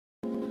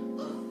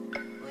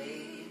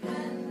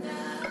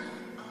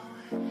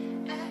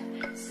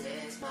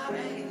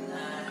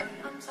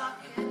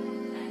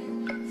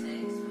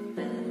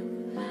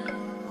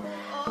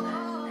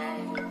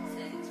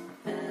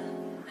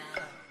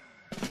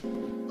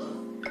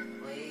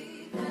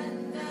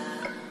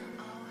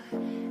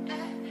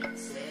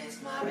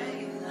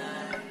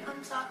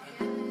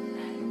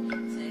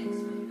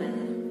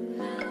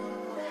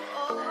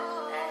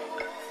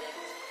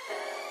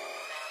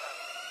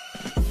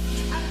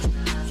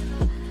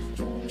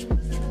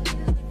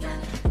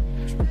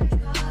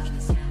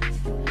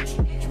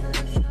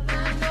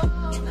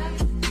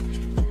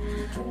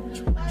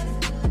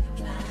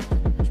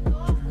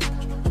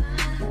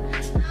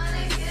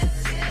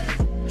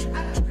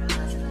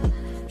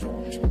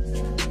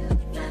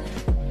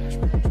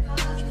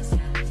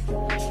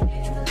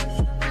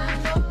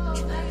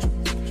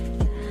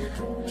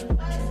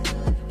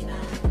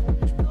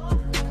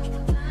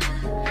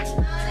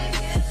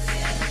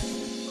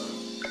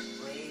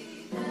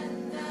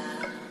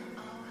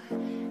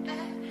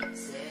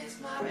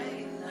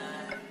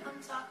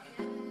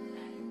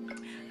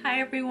Hi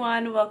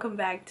everyone, welcome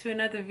back to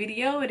another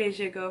video. It is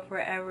your girl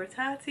Forever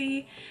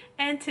Tati,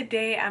 and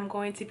today I'm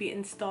going to be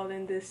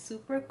installing this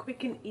super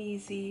quick and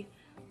easy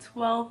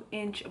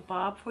 12-inch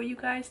bob for you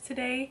guys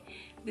today.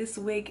 This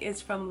wig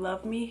is from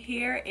Luvme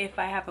here. If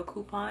I have a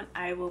coupon,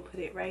 I will put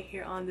it right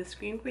here on the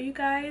screen for you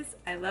guys.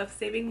 I love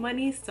saving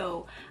money,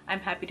 so I'm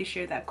happy to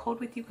share that code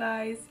with you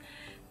guys.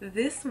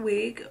 This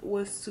wig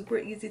was super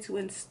easy to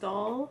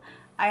install.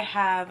 I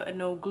have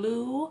no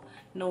glue,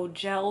 no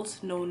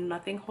gels, no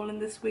nothing holding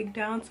this wig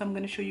down, so I'm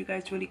going to show you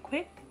guys really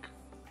quick.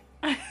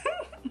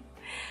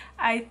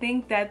 I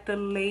think that the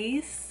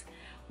lace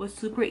was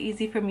super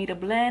easy for me to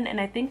blend,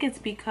 and I think it's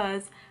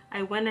because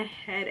I went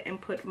ahead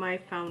and put my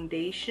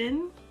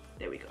foundation.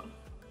 There we go.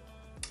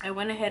 I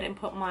went ahead and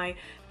put my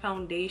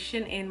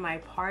foundation in my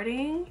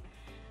parting,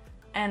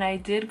 and I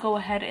did go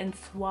ahead and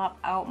swap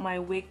out my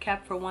wig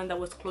cap for one that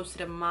was closer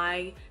to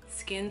my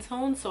skin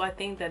tone. So I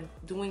think that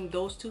doing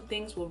those two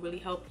things will really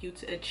help you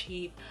to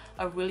achieve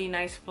a really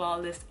nice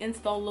flawless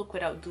install look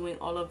without doing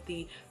all of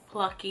the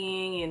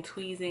plucking and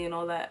tweezing and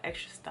all that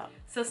extra stuff.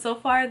 So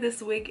far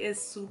this wig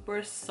is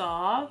super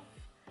soft.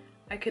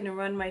 I can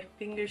run my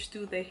fingers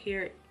through the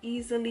hair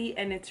easily,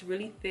 and it's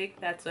really thick.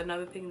 That's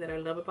another thing that I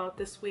love about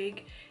this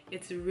wig.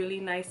 It's really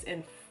nice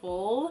and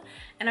full,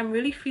 and I'm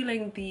really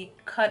feeling the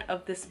cut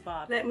of this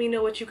bob. Let me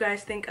know what you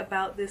guys think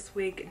about this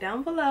wig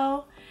down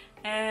below,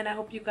 and I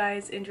hope you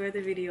guys enjoy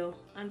the video.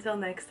 Until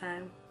next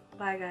time,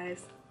 bye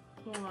guys.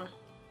 Mwah.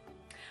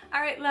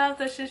 Alright loves,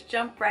 let's just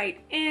jump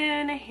right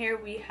in.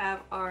 Here we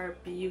have our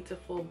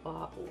beautiful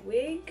bob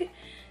wig.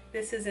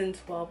 This is in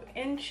 12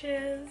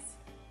 inches.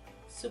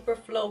 Super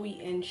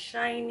flowy and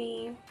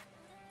shiny.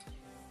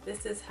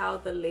 This is how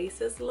the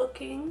lace is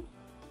looking.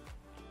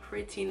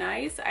 Pretty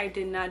nice. I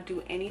did not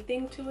do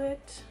anything to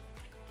it,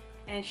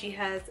 and she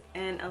has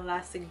an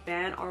elastic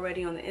band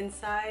already on the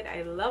inside.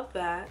 I love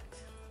that.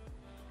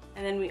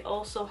 And then we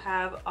also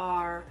have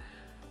our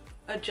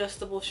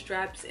adjustable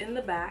straps in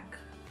the back.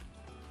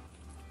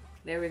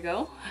 There we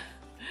go.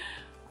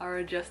 Our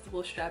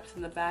adjustable straps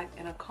in the back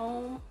and a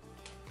comb.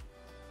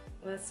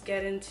 Let's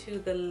get into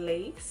the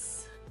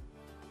lace.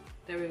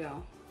 There we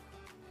go.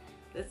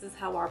 This is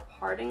how our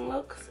parting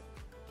looks.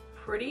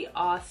 Pretty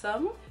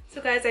awesome.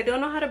 So guys, I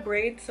don't know how to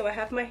braid, so I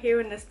have my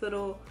hair in this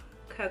little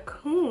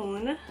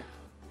cocoon,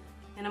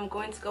 and I'm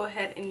going to go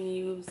ahead and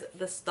use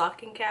the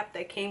stocking cap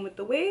that came with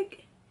the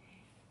wig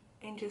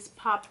and just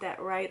pop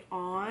that right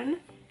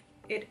on.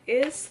 It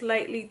is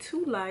slightly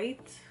too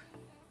light,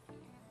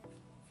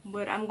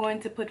 but I'm going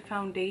to put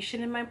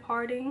foundation in my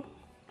parting.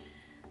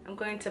 I'm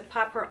going to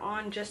pop her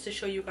on just to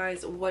show you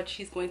guys what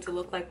she's going to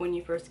look like when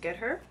you first get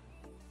her.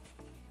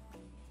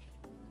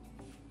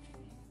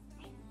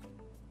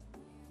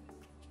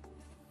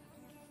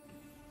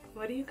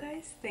 What do you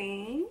guys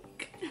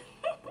think?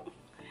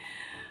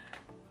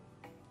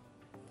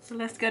 So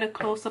let's get a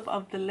close-up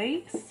of the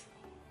lace.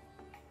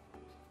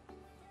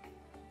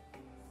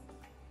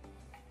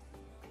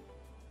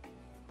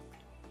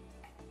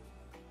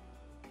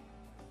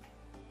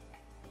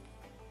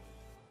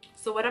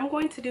 So what I'm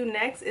going to do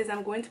next is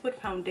I'm going to put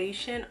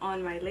foundation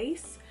on my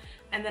lace,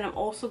 and then I'm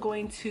also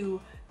going to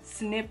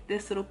snip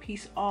this little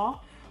piece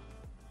off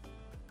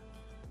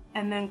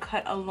and then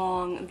cut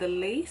along the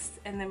lace,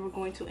 and then we're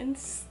going to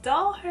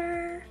install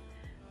her.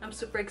 I'm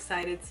super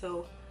excited,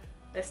 so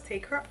let's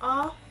take her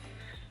off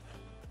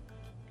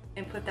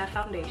and put that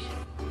foundation.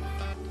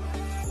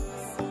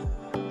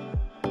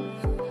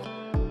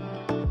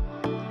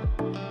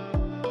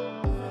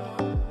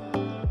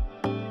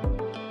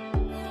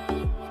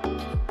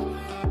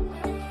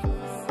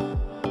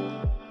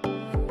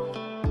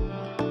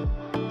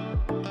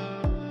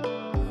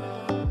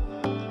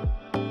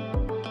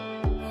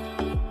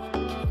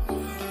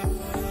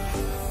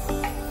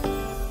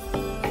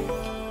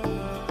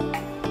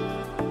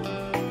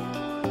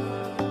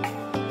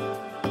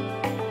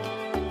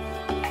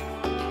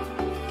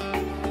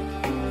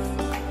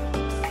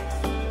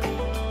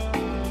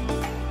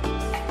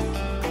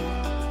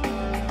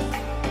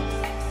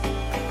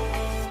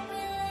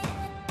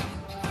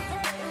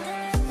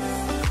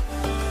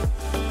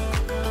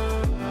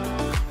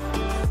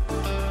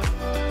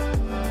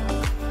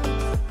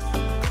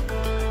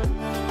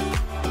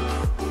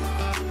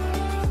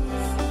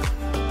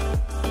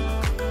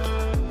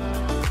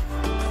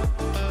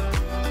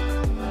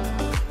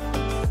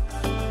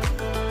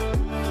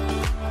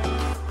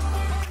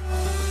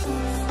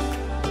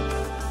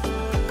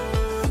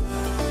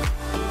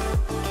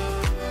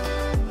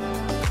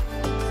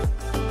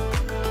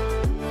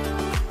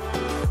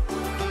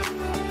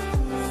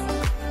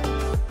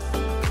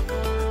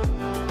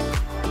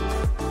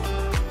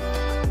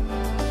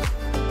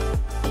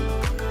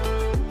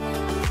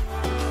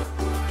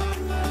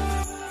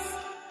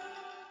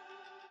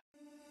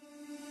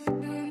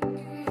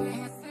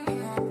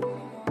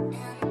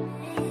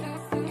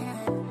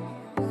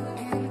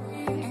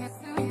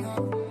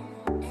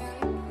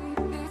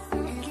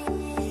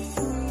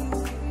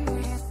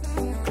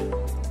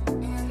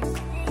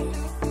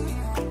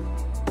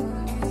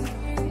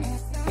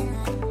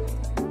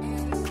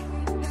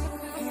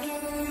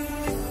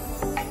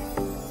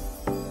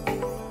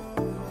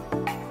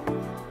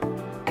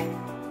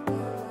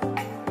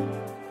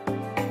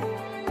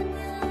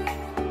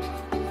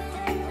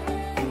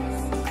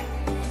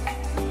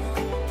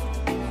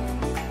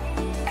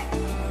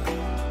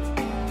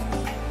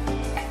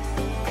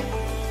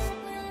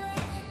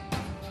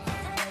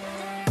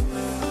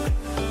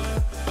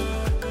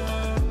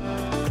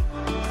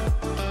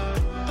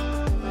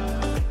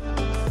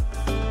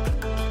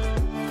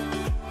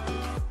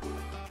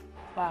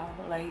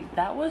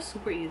 that was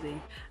super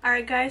easy. All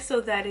right guys,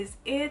 so that is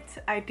it.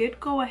 I did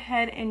go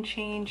ahead and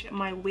change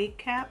my wig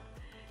cap,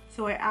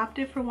 so I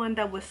opted for one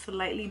that was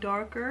slightly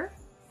darker.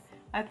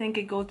 I think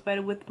it goes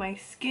better with my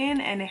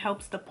skin and it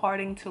helps the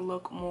parting to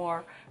look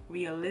more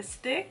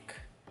realistic.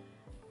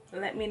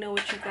 Let me know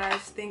what you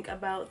guys think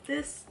about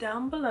this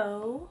down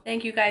below.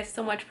 Thank you guys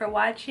so much for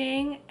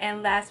watching,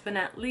 and last but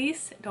not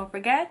least, don't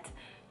forget,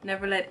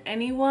 never let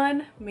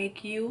anyone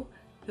make you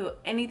feel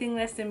anything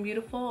less than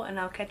beautiful, and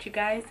I'll catch you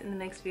guys in the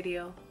next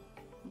video.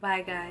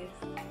 Bye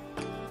guys.